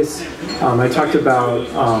space. I talked about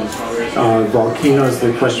volcanoes.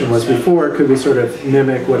 The question was before, could we sort of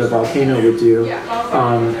mimic what a volcano would do?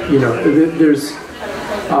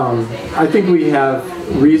 I think we have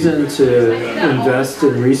reason to invest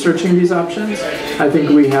in researching these options. I think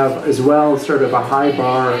we have as well sort of a high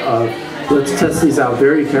bar of let's test these out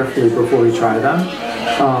very carefully before we try them,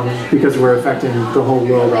 because we're affecting the whole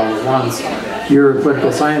world all at once. You're a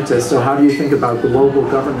political scientist, so how do you think about global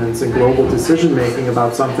governance and global decision making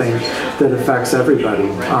about something that affects everybody?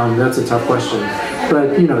 That's a tough question.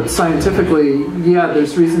 But scientifically, yeah,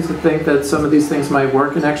 there's reasons to think that some of these things might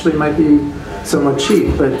work and actually might be somewhat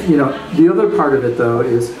cheap. But the other part of it though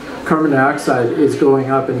is carbon dioxide is going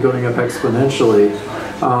up and going up exponentially.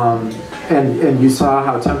 And you saw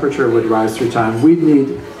how temperature would rise through time. We'd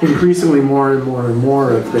need increasingly more and more and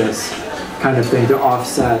more of this kind of thing to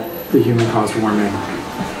offset the human-caused warming.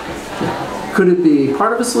 Could it be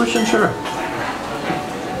part of a solution? Sure.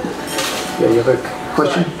 Yeah, you have a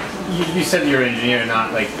question? You said you're an engineer,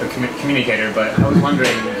 not like a communicator, but I was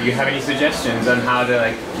wondering, do you have any suggestions on how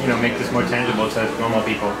to make this more tangible to normal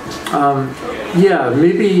people? Yeah,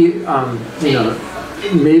 maybe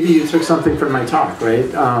maybe you took something from my talk, right?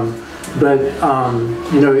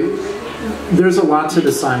 There's a lot to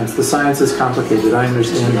the science. The science is complicated, I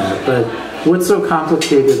understand that, but what's so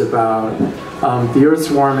complicated about the Earth's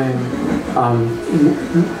warming?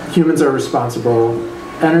 Humans are responsible.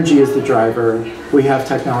 Energy is the driver. We have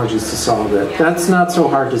technologies to solve it. That's not so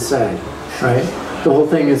hard to say, right? The whole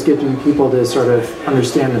thing is getting people to sort of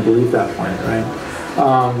understand and believe that point, right?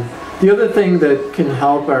 The other thing that can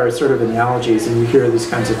help are sort of analogies, and you hear these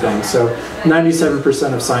kinds of things. So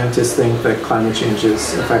 97% of scientists think that climate change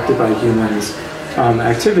is affected by humans'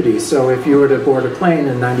 activities. So if you were to board a plane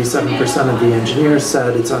and 97% of the engineers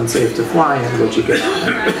said it's unsafe to fly in, would you get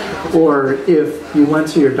on? Or if you went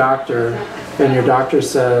to your doctor and your doctor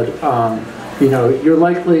said, you know,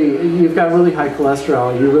 you've got really high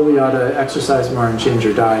cholesterol, you really ought to exercise more and change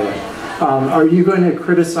your diet. Are you going to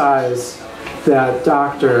criticize that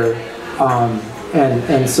doctor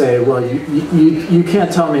and say, well, you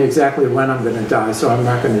can't tell me exactly when I'm going to die, so I'm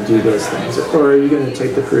not going to do those things? Or are you going to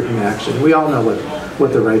take the prudent action? We all know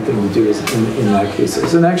what the right thing to do is in that case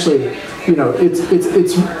is. And actually, you know,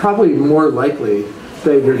 it's probably more likely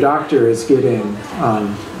that your doctor is getting,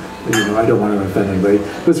 you know, I don't want to offend anybody,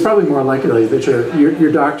 but it's probably more likely that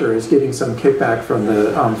your doctor is getting some kickback from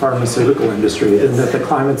the pharmaceutical industry, and that the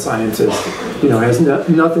climate scientist, you know, has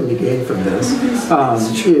nothing to gain from this.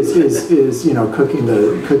 Is you know, cooking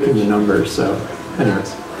the numbers. So,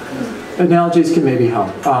 anyways, analogies can maybe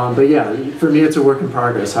help. But yeah, for me, it's a work in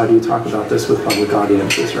progress. How do you talk about this with public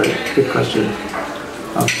audiences? Right? Good question.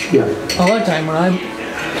 Yeah. A lot of time when I'm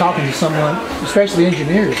talking to someone, especially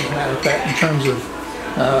engineers, as a matter of fact, in terms of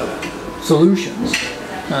solutions.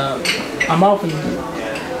 I'm often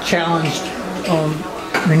challenged on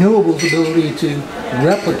renewables' ability to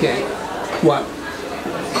replicate what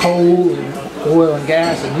coal and oil and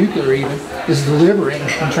gas and nuclear even is delivering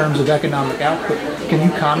in terms of economic output. Can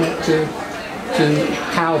you comment to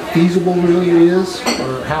how feasible really it is,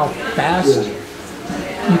 or how fast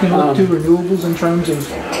you can look to renewables in terms of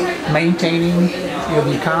maintaining, you know,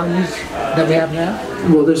 the economies that we have now?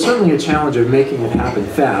 Well, there's certainly a challenge of making it happen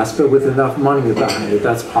fast, but with enough money behind it,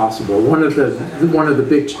 that's possible. One of the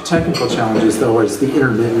big technical challenges, though, is the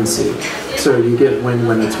intermittency. So you get wind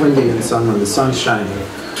when it's windy and sun when the sun's shining.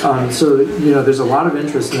 So, you know, there's a lot of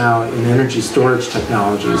interest now in energy storage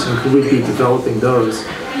technologies, and could we be developing those?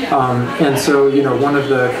 And so, you know, one of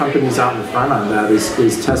the companies out in front on that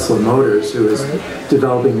is Tesla Motors, who is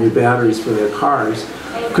developing new batteries for their cars.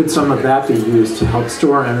 Could some of that be used to help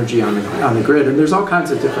store energy on the grid? And there's all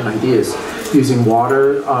kinds of different ideas. Using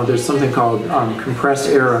water, there's something called compressed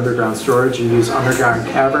air underground storage. You use underground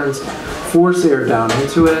caverns, force air down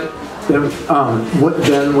into it.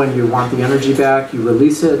 Then when you want the energy back, you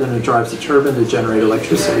release it, and it drives a turbine to generate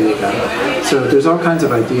electricity again. So there's all kinds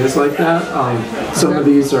of ideas like that. Some of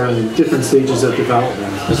these are in different stages of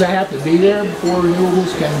development. Does that have to be there before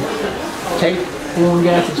renewables can take oil and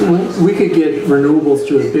gas? We could get renewables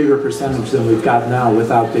to a bigger percentage than we've got now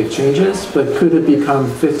without big changes, but could it become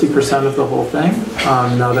 50% of the whole thing?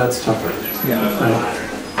 No, that's tougher. Yeah. Right.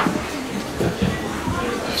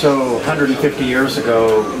 So 150 years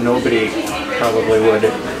ago, nobody probably would,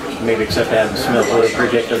 maybe except Adam Smith, would have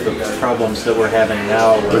predicted the problems that we're having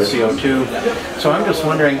now with CO2. So I'm just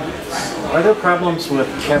wondering, are there problems with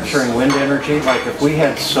capturing wind energy? Like if we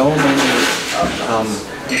had so many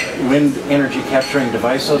wind energy capturing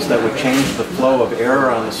devices that would change the flow of air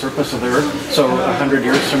on the surface of the Earth, so 100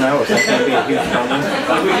 years from now, is that going to be a huge problem?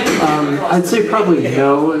 I'd say probably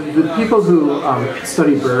no. The people who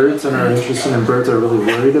study birds and are interested in birds are really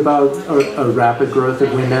worried about a rapid growth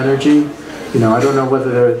of wind energy. You know, I don't know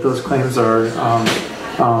whether those claims are,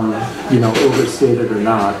 you know, overstated or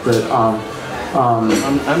not, but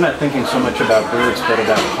I'm not thinking so much about birds, but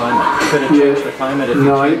about climate. Could it change the climate if you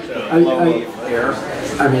change the flow of air?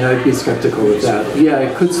 I mean, I'd be skeptical with that. Yeah,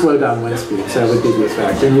 it could slow down wind speeds. That would be the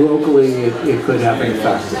effect. And locally, it could have an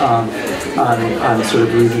effect on sort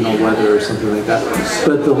of regional weather or something like that.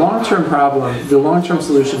 But the long-term problem, the long-term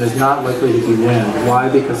solution is not likely to be wind. Why?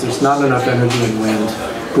 Because there's not enough energy in wind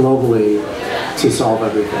globally to solve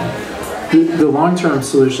everything. The long-term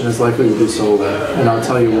solution is likely to be solar, and I'll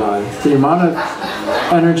tell you why. The amount of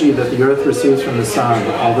energy that the Earth receives from the sun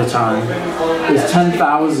all the time is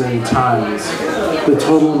 10,000 times the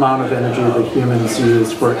total amount of energy that humans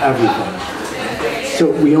use for everything.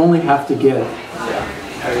 So we only have to get,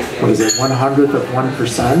 1/100th of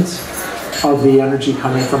 1% of the energy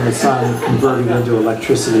coming from the sun converted into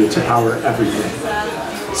electricity to power everything.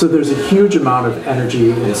 So there's a huge amount of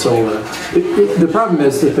energy in solar. The problem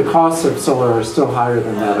is that the costs of solar are still higher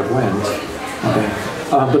than that of wind. Okay.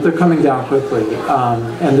 But they're coming down quickly.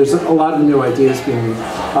 And there's a lot of new ideas being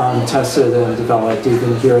tested and developed.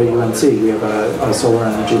 Even here at UNC, we have a solar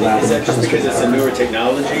energy lab. Is that just because it's a newer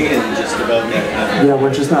technology and just developing it? Yeah,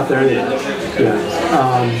 we're just not there yet.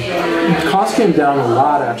 Yeah. Costs came down a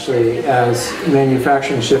lot, actually, as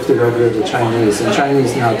manufacturing shifted over to the Chinese. And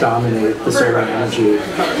Chinese now dominate the solar energy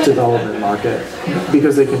development market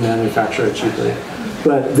because they can manufacture it cheaply.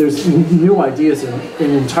 But there's new ideas and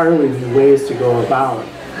entirely new ways to go about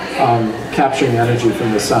capturing energy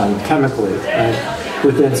from the sun chemically, right,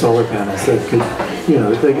 within solar panels that could, you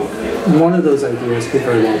know, one of those ideas could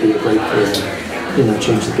very well be a breakthrough and, you know,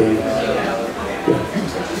 change the game. Yeah.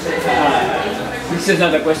 This is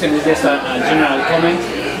not a question, it's just a general comment.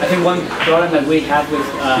 I think one problem that we have with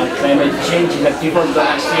climate change is that people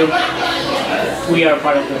don't assume we are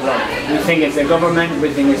part of the problem. We think it's the government, we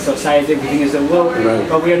think it's society, we think it's the world, right,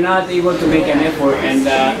 but we are not able to make an effort. And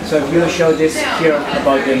so if you show this here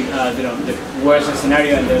about the worst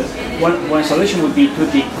scenario, and one solution would be to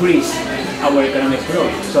decrease our economic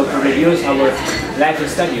growth. So to reduce our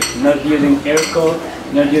lifestyle, not using aircon,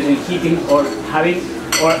 not using heating, or having,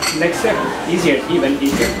 or next step, easier, even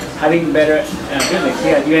easier, having better buildings.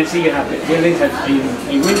 Here at UNC you have the buildings that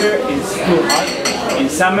in winter it's too hot, in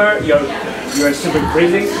summer you're super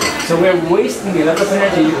freezing, so we're wasting a lot of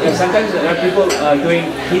energy. And sometimes there are people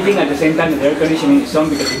doing heating at the same time that air conditioning is on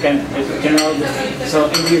because you can, it's general.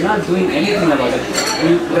 So if we're not doing anything about it,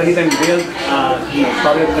 we don't even build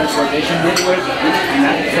public transportation network. In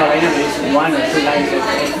Carolina there is 1 or 2 lines of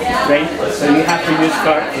train, so you have to use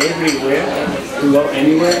car everywhere to go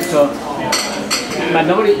anywhere. So, but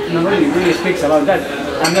nobody really speaks about that.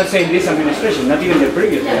 I'm not saying this administration, not even the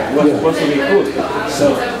previous one was supposed to be good.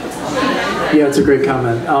 So. Yeah, it's a great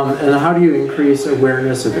comment. And how do you increase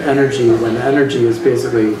awareness of energy when energy is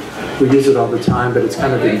basically, we use it all the time, but it's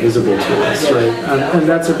kind of invisible to us, right? And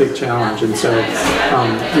that's a big challenge. And so,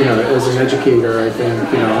 you know, as an educator, I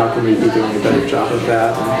think, you know, how can we be doing a better job of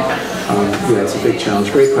that? And, yeah, it's a big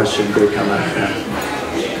challenge. Great question, great comment. Yeah.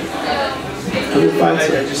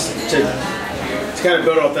 To kind of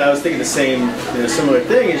build off that, I was thinking the same, you know, similar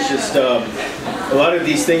thing. It's just a lot of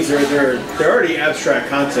these things they're already abstract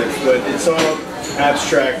concepts, but it's all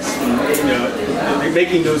abstract. You know,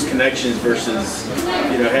 making those connections versus,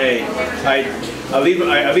 you know, hey, I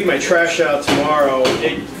leave my trash out tomorrow.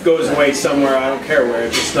 It goes away somewhere. I don't care where.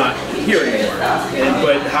 It's just not here anymore.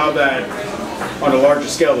 But how that on a larger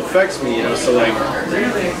scale affects me, you know. So like,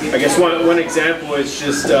 I guess one example is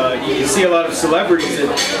just you see a lot of celebrities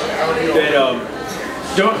that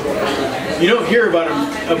you don't hear about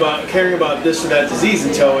them caring about this or that disease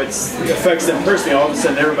until it affects them personally. All of a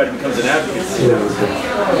sudden, everybody becomes an advocate.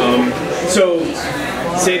 So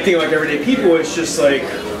same thing like everyday people. It's just like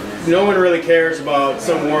no one really cares about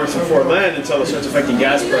some wars in foreign land until it starts affecting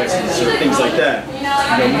gas prices or things like that.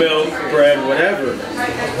 You know, milk, bread, whatever.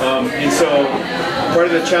 And so part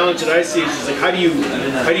of the challenge that I see is just like how do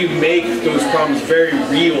you make those problems very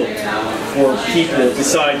real for people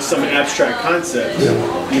besides some abstract concept?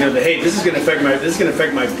 You know, that hey, this is going to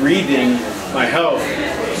affect my breathing, my health.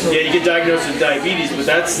 Yeah, you get diagnosed with diabetes, but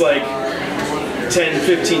that's like 10,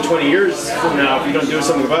 15, 20 years from now, if you don't do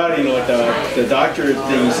something about it, you know, like the doctor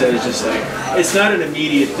thing you said is just like, it's not an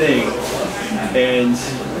immediate thing. And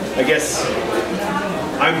I guess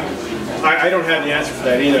I don't have the answer for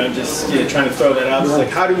that either. I'm just trying to throw that out. It's like,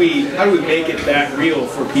 how do we make it that real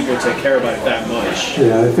for people to care about it that much?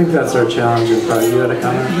 Yeah, I think that's our challenge. You had a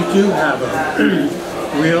comment? You do have a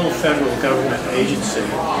real federal government agency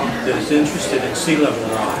that is interested in sea level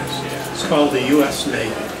rise. It's called the U.S.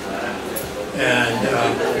 Navy. And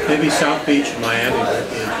maybe South Beach and Miami might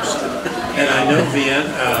be interested. And I know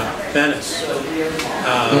Venice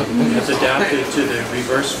has adapted to the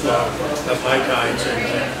reverse flow of high tides and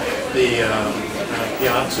the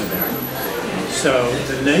piazza there. So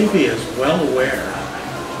the Navy is well aware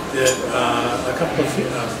that a couple of,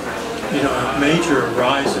 a major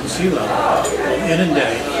rise in sea level will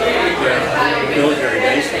inundate their military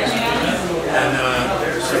bases. And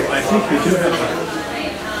so I think we do have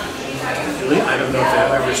I don't know if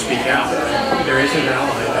they'll ever speak out, but there is an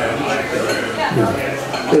ally there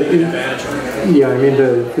that should take advantage of it. Yeah, I mean,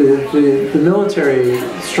 the military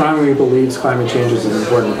strongly believes climate change is an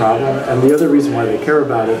important problem, and the other reason why they care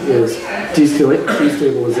about it is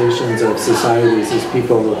destabilizations of societies as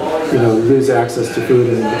people, lose access to food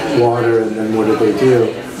and water, and then what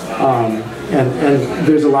do? And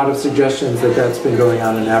there's a lot of suggestions that that's been going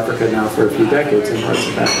on in Africa now for a few decades in parts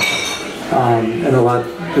of Africa. And a lot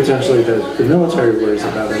potentially that the military worries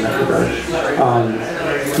about in that regard.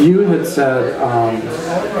 You had said,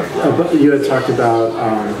 you had talked about,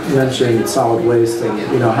 mentioning solid waste and,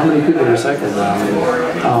 how many people recycle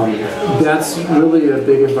now. That's really a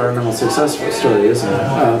big environmental success story, isn't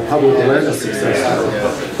it? Public awareness success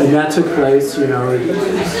story. And that took place, from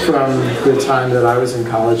the time that I was in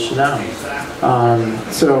college to now.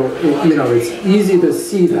 So, it's easy to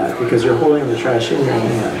see that because you're holding the trash in your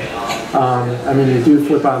hand. I mean, you do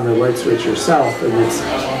flip on the light switch yourself, and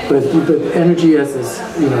but energy has this,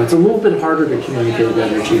 it's a little bit harder to communicate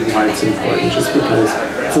energy and why it's important, just because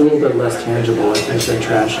It's a little bit less tangible, I think, than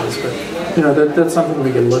trash is. But that's something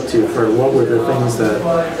we can look to for what were the things that,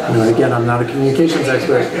 again, I'm not a communications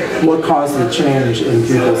expert, what caused the change in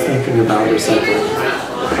people's thinking about recycling.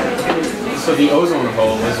 So the ozone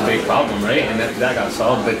hole was a big problem, right? And that got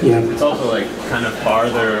solved, but it's also like kind of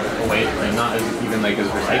farther away, like not as even like as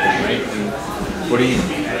recycling, right? And what do you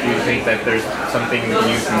think that there's something we can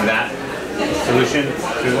use from that solution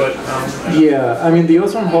to what? Yeah, I mean the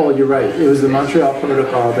ozone hole, you're right. It was the Montreal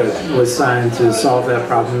Protocol that was signed to solve that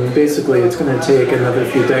problem. And basically, it's going to take another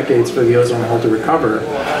few decades for the ozone hole to recover.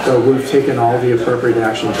 So we've taken all the appropriate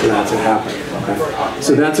action for that to happen. Okay.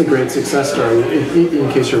 So that's a great success story. In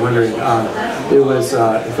case you're wondering, it was,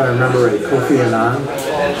 if I remember right, Kofi Annan,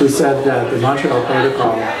 who said that the Montreal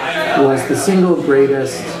Protocol was the single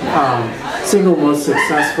greatest, single most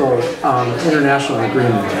successful international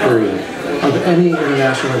agreement, period, of any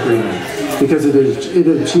international agreement, because it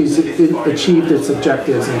achieved its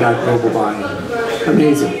objectives and got global buy-in.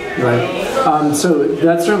 Amazing, right? So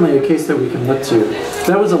that's certainly a case that we can look to.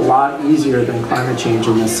 That was a lot easier than climate change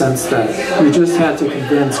in the sense that you just had to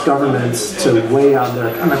convince governments to weigh on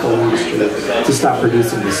their chemical industry to stop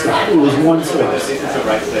producing this stuff. It was one source,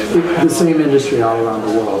 the same industry all around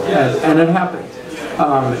the world, and it happened.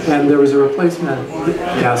 And there was a replacement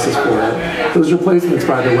gases for it. Those replacements,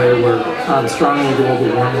 by the way, were strongly global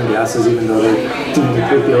warming gases, even though they didn't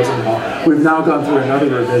include the ozone hole. We've now gone through another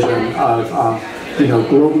revision of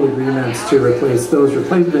global agreements to replace those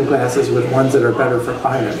replacement gases with ones that are better for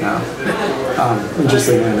climate now.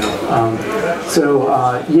 Interestingly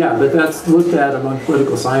enough. Yeah, but that's looked at among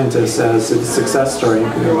political scientists as a success story,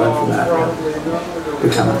 and can we learn from that?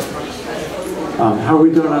 Good comment. How are we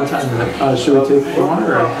doing on time? Should we take one?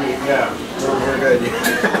 Or? Yeah, we're good.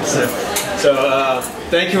 so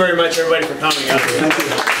thank you very much, everybody, for coming out. Thank you.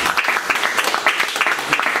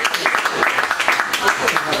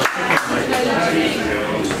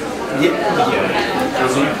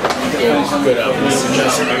 Good.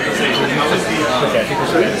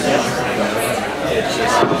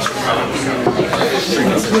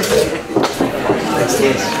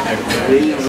 Okay.